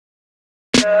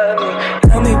love me.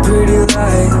 Tell me pretty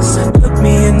lies, look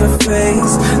me in the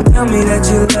face. Tell me that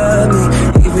you love me,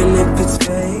 even if it's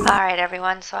fake. Alright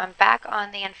everyone, so I'm back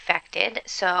on the infected.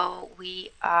 So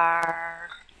we are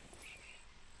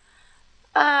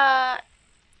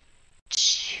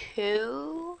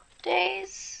 2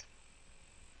 days?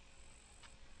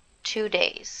 2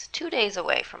 days. 2 days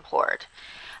away from Hoard.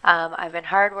 I've been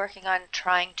hard working on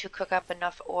trying to cook up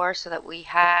enough ore so that we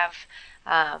have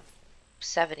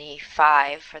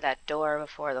 75 for that door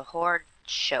before the Hoard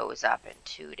shows up in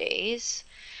 2 days.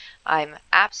 I'm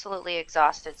absolutely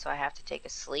exhausted, so I have to take a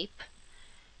sleep,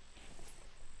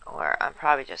 or I'm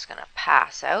probably just gonna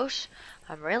pass out.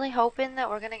 I'm really hoping that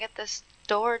we're gonna get this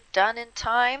door done in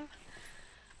time.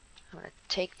 I'm gonna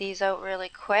take these out really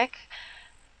quick.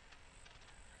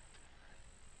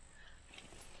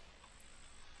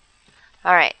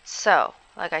 Alright, so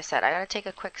like I said, I gotta take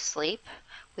a quick sleep.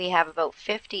 We have about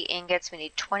 50 ingots. We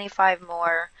need 25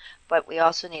 more, but we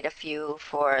also need a few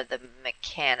for the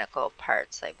mechanical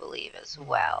parts, I believe, as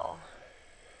well.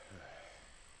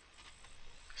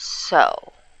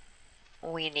 So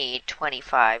we need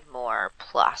 25 more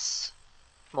plus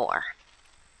more.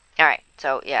 Alright,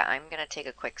 so yeah, I'm gonna take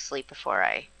a quick sleep before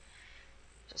I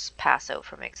just pass out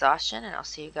from exhaustion, and I'll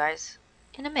see you guys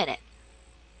in a minute.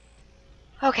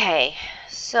 Okay,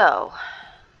 so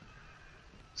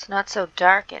it's not so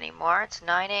dark anymore. It's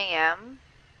 9 a.m.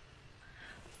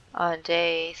 on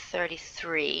day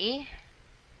 33.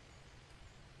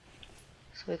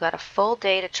 So we've got a full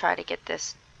day to try to get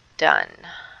this done.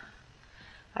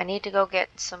 I need to go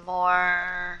get some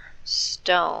more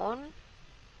stone.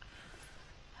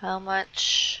 How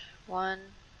much? 1,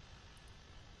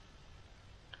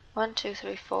 2,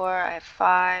 3, 4. I have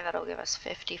 5. That'll give us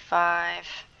 55.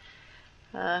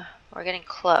 We're getting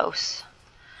close.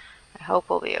 I hope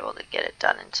we'll be able to get it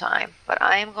done in time. But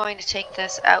I am going to take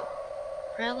this out.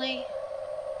 Really?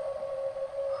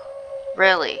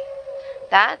 Really?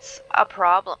 That's a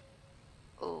problem.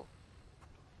 Ooh.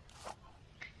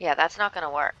 Yeah, that's not going to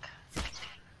work.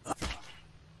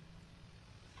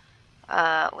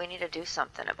 We need to do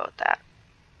something about that.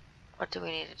 What do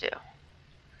we need to do?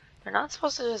 They're not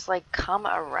supposed to just, like, come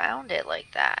around it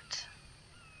like that.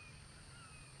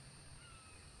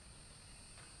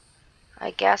 I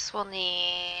guess we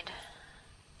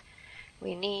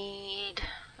need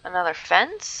another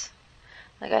fence?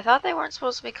 Like, I thought they weren't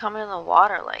supposed to be coming in the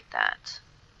water like that.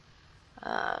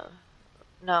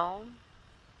 No.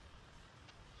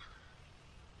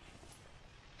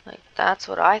 Like, that's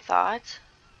what I thought.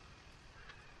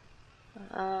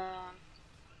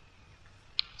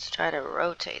 Let's try to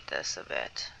rotate this a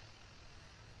bit.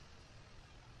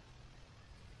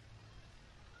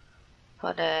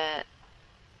 Put it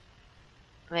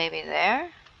maybe there.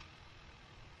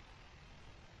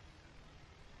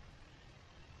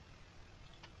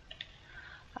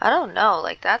 I don't know,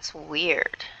 like, that's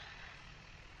weird.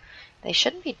 They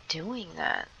shouldn't be doing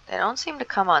that. They don't seem to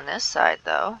come on this side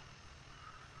though.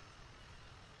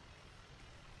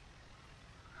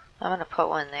 I'm gonna put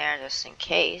one there just in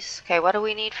case. Okay, what do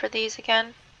we need for these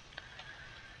again?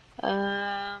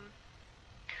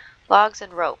 Logs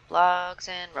and rope, logs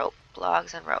and rope,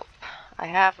 logs and rope. I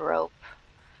have rope.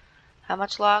 How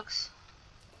much logs?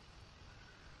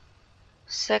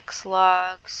 6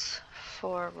 logs,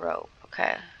 4 rope.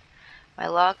 Okay. My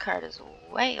log cart is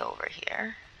way over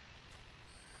here.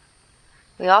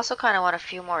 We also kind of want a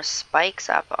few more spikes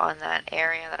up on that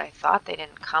area that I thought they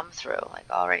didn't come through. Like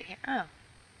all right here. Oh.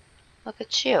 Look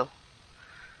at you.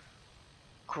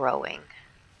 Growing.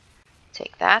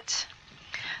 Take that.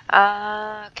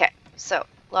 Okay, so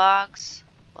logs,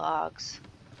 logs.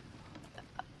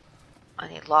 I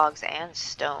need logs and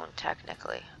stone,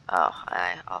 technically. Oh,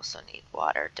 I also need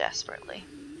water desperately.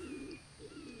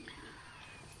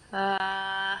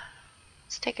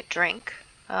 Let's take a drink.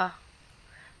 Oh.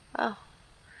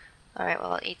 Alright,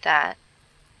 well, I'll eat that.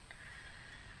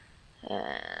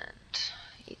 And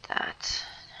eat that.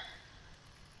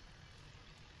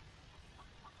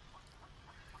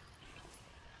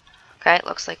 Okay, it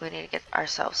looks like we need to get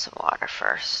ourselves some water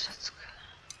first.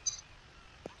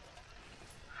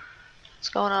 What's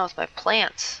going on with my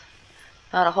plants?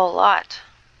 Not a whole lot.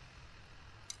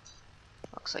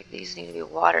 Looks like these need to be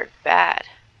watered bad.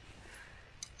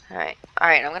 Alright,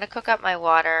 I'm gonna cook up my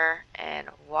water and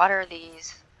water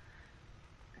these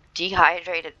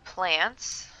dehydrated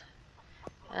plants,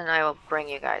 and I will bring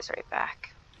you guys right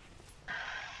back.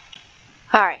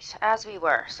 Alright, as we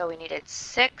were, so we needed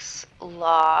 6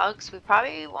 logs. We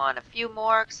probably want a few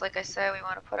more, because like I said, we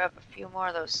want to put up a few more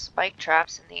of those spike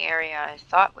traps in the area. I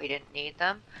thought we didn't need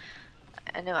them.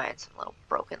 I knew I had some little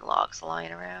broken logs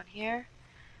lying around here.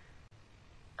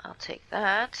 I'll take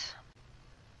that.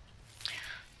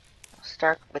 I'll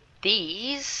start with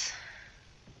these.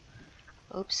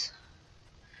 Oops.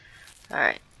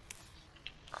 Alright.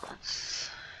 Let's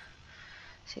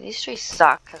see, these trees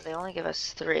suck because they only give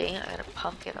us 3. I got a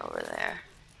pumpkin over there.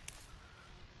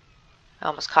 I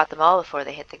almost caught them all before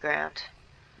they hit the ground.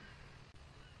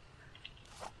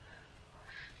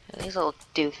 And these little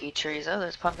dookie trees. Oh,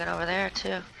 there's pumpkin over there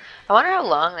too. I wonder how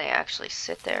long they actually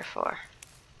sit there for.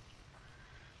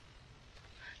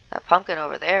 That pumpkin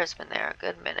over there has been there a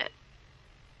good minute.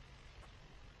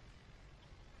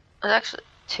 There's actually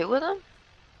 2 of them?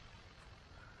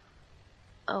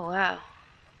 Oh, wow.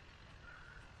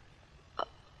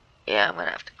 Yeah, I'm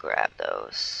gonna have to grab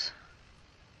those.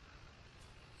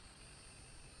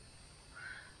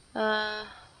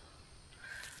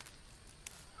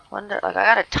 Wonder, like, I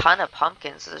got a ton of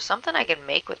pumpkins. Is there something I can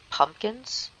make with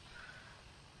pumpkins?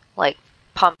 Like,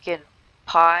 pumpkin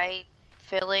pie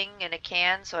filling in a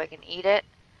can so I can eat it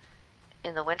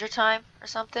in the wintertime or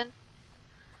something?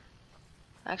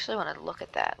 I actually want to look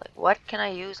at that. Like, what can I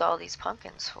use all these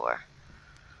pumpkins for?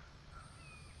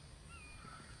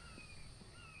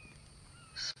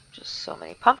 Just so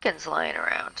many pumpkins lying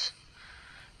around.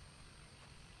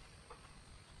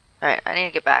 Alright, I need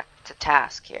to get back to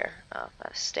task here. Oh, I'm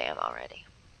out of stam already.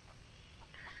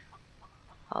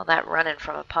 All that running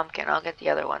from a pumpkin. I'll get the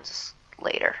other ones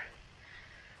later.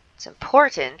 It's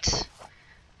important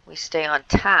we stay on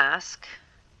task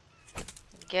and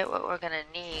get what we're going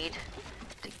to need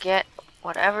to get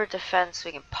whatever defense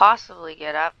we can possibly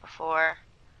get up before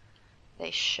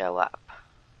they show up.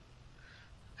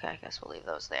 Okay, I guess we'll leave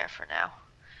those there for now.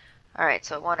 Alright,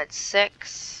 so I wanted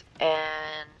 6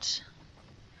 and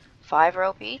 5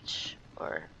 rope each,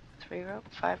 or 3 rope,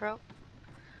 5 rope.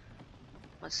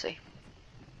 Let's see.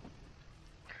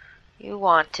 You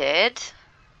wanted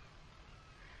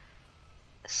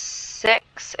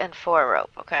 6 and 4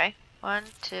 rope, okay? 1,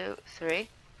 2, 3.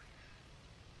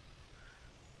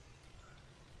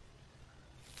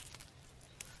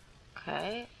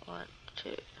 Okay, 1,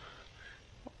 2,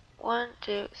 1,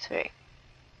 2, 3.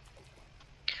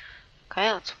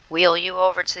 Okay, let's wheel you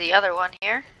over to the other one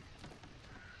here.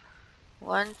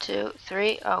 1, 2,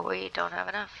 3. Oh, we don't have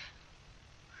enough.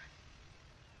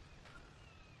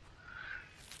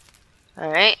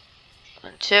 Alright,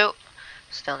 1, 2.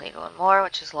 Still need 1 more,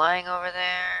 which is lying over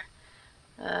there.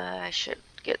 I should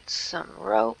get some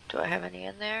rope. Do I have any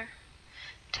in there?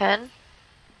 10.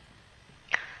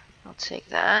 I'll take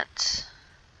that.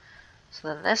 So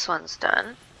then this one's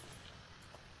done.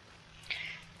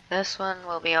 This one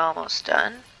will be almost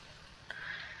done.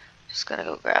 Just gotta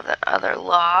go grab that other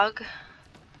log.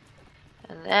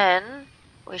 And then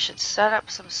we should set up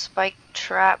some spike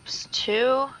traps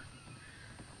too.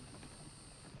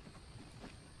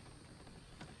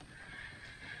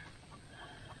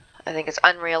 I think it's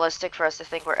unrealistic for us to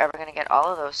think we're ever going to get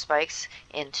all of those spikes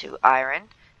into iron.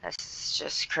 That's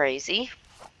just crazy.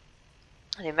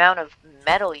 The amount of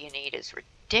metal you need is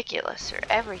ridiculous for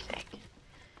everything.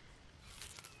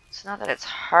 It's not that it's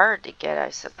hard to get, I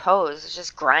suppose. It's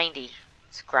just grindy.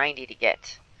 It's grindy to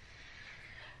get.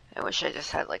 I wish I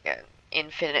just had like an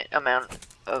infinite amount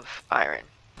of iron.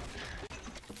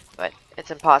 But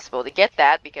it's impossible to get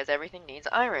that because everything needs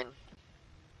iron.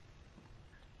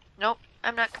 Nope,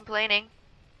 I'm not complaining.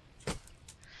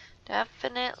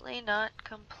 Definitely not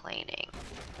complaining.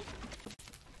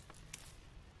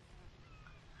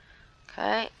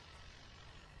 Okay.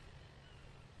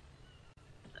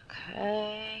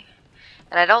 Okay.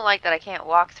 And I don't like that I can't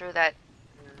walk through that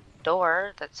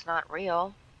door that's not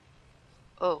real.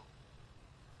 Oh.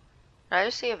 Did I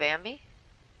just see a vamby?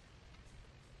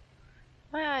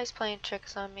 My eye's playing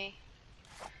tricks on me.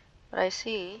 But I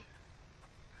see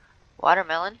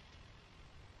watermelon.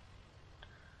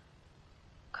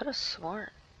 Could have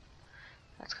sworn.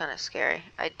 That's kind of scary.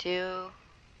 I do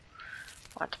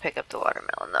want to pick up the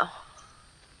watermelon though.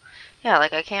 Yeah,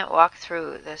 like I can't walk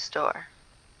through this door.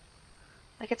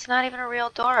 Like it's not even a real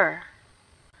door.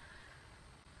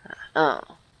 Oh.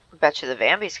 I bet you the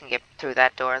vambies can get through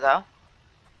that door though.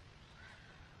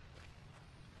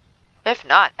 If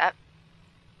not, that'd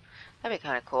be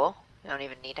kind of cool. You don't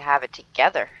even need to have it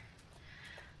together.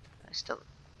 I still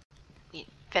need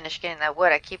to finish getting that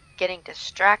wood. I keep getting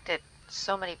distracted.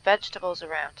 So many vegetables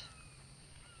around.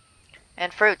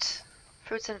 And fruits.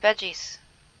 Fruits and veggies.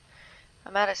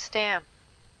 I'm out of stam.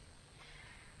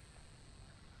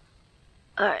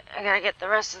 Alright, I gotta get the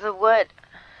rest of the wood.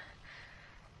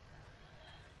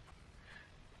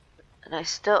 And I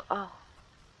still... Oh.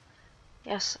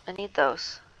 Yes, I need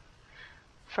those.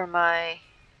 For my...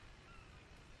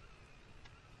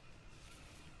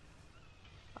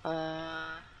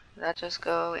 Did that just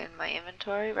go in my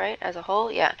inventory, right? As a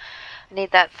whole? Yeah. I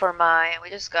need that for my... We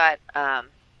just got,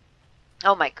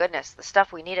 oh my goodness, the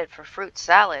stuff we needed for fruit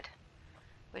salad.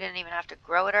 We didn't even have to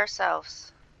grow it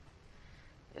ourselves.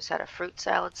 We just had a fruit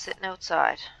salad sitting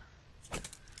outside.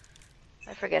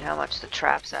 I forget how much the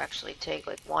traps actually take,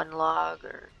 like 1 log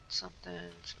or something,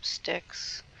 some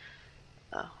sticks.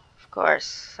 Oh, of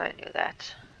course, I knew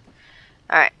that.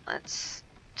 Alright, let's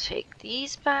take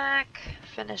these back,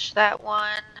 finish that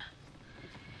one.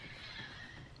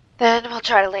 Then we'll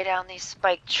try to lay down these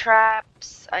spike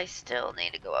traps. I still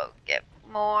need to go out and get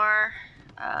more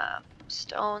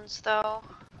stones, though.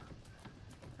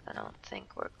 I don't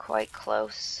think we're quite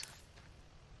close.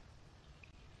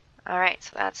 Alright,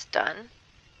 so that's done.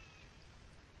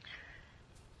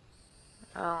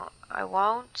 Oh, I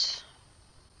won't.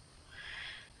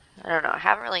 I don't know. I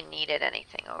haven't really needed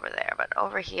anything over there, but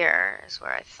over here is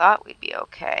where I thought we'd be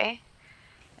okay.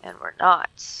 And we're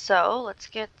not. So let's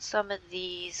get some of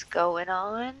these going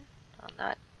on. I'm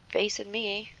not facing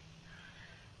me.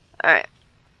 Alright.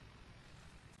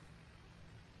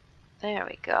 There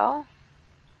we go.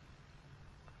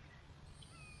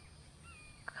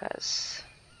 Because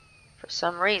for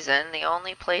some reason, the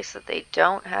only place that they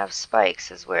don't have spikes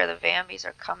is where the vambies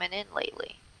are coming in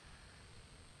lately.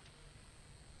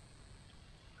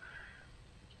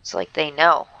 It's like they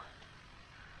know.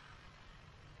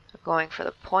 They're going for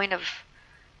the point of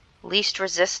least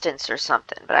resistance or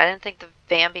something. But I didn't think the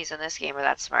vambies in this game were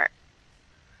that smart.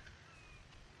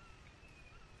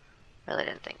 Really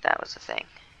didn't think that was a thing.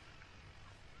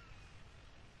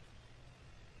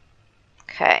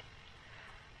 Okay.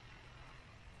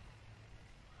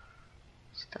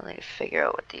 Still need to figure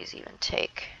out what these even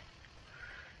take.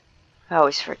 I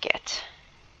always forget.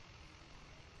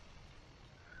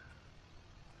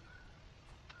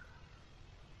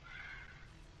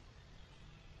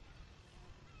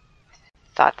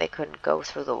 Thought they couldn't go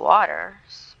through the water,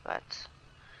 but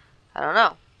I don't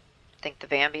know. I think the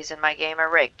vambies in my game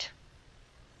are rigged.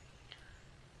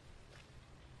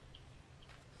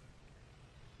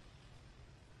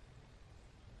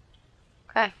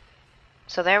 Okay,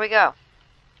 so there we go.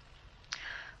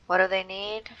 What do they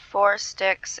need? 4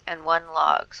 sticks and 1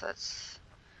 log, so that's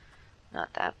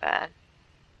not that bad.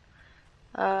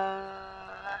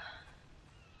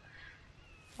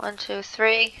 1, 2,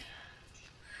 3.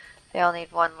 They all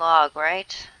need 1 log,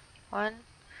 right? 1,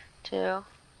 2,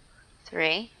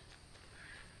 3.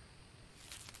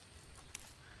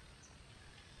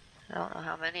 I don't know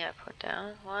how many I put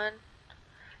down. 1,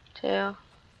 2,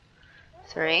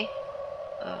 3.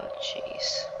 Oh,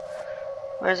 jeez.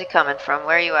 Where's he coming from?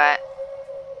 Where are you at?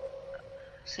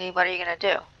 See, what are you going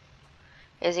to do?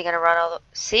 Is he going to run all the...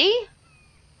 See?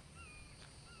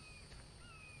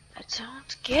 I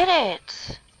don't get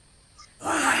it.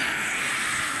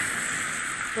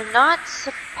 You're not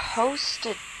supposed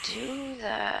to do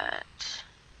that.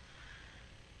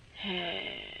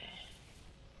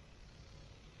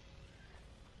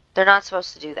 They're not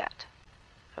supposed to do that.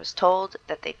 I was told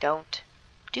that they don't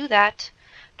do that.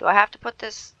 Do I have to put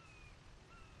this...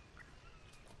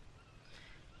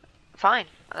 Fine.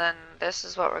 Then this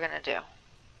is what we're going to do. I'm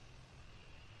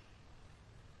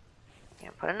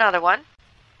going to put another one.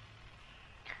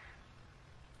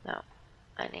 No.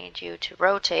 I need you to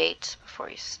rotate before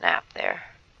you snap there.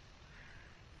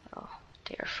 Oh,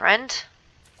 dear friend.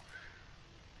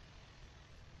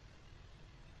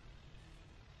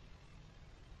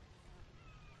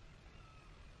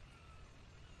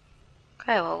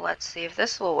 Okay, well, let's see if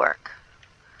this will work.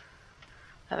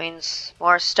 That means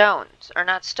more stones. Or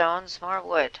not stones, more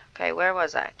wood. Okay, where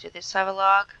was I? Did this have a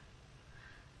log?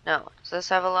 No. Does this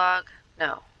have a log?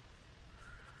 No.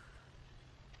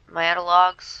 Am I out of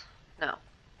logs? No.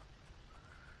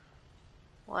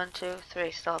 1, 2,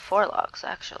 3. Still have 4 logs,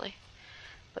 actually.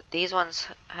 But these ones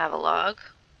have a log.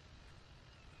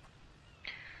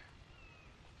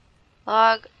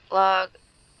 Log, log,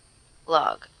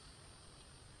 log.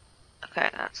 Okay,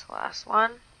 that's the last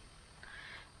one.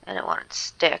 And it wanted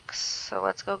sticks. So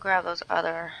let's go grab those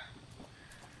other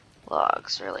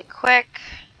logs really quick.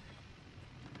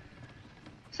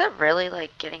 Is it really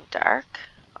like getting dark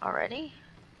already?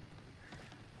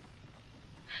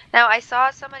 Now I saw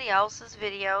somebody else's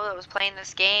video that was playing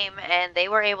this game and they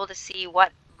were able to see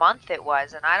what month it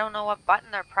was, and I don't know what button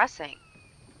they're pressing.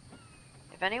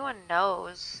 If anyone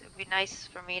knows, it'd be nice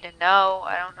for me to know.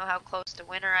 I don't know how close to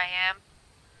winter I am.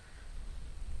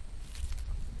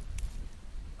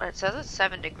 But it says it's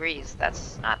 7 degrees.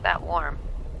 That's not that warm.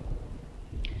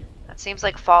 That seems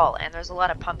like fall, and there's a lot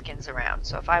of pumpkins around.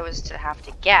 So if I was to have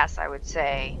to guess, I would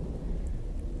say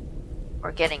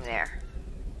we're getting there.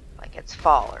 Like it's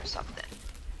fall or something.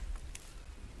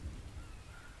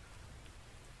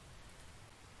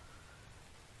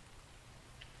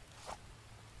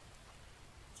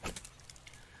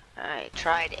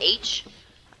 tried H.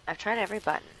 I've tried every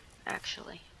button,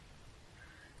 actually.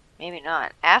 Maybe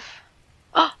not. F?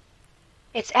 Oh!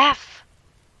 It's F!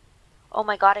 Oh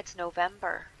my god, it's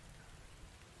November.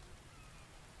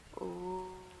 Ooh.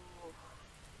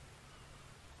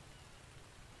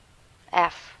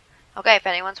 F. Okay, if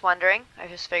anyone's wondering, I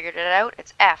just figured it out.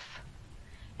 It's F.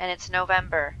 And it's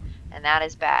November. And that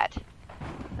is bad.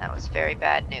 That was very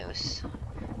bad news.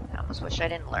 I almost wish I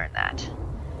didn't learn that.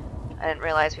 I didn't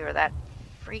realize we were that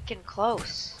freaking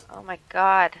close. Oh my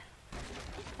god.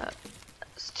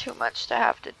 It's too much to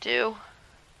have to do.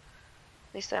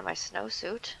 At least I have my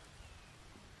snowsuit.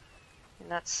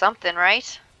 And that's something,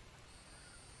 right?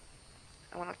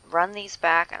 I want to run these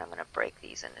back, and I'm going to break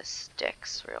these into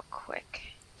sticks real quick.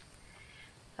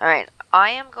 Alright, I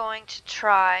am going to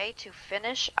try to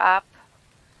finish up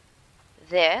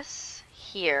this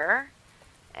here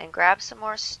and grab some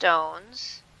more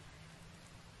stones,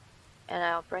 and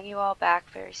I'll bring you all back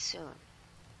very soon.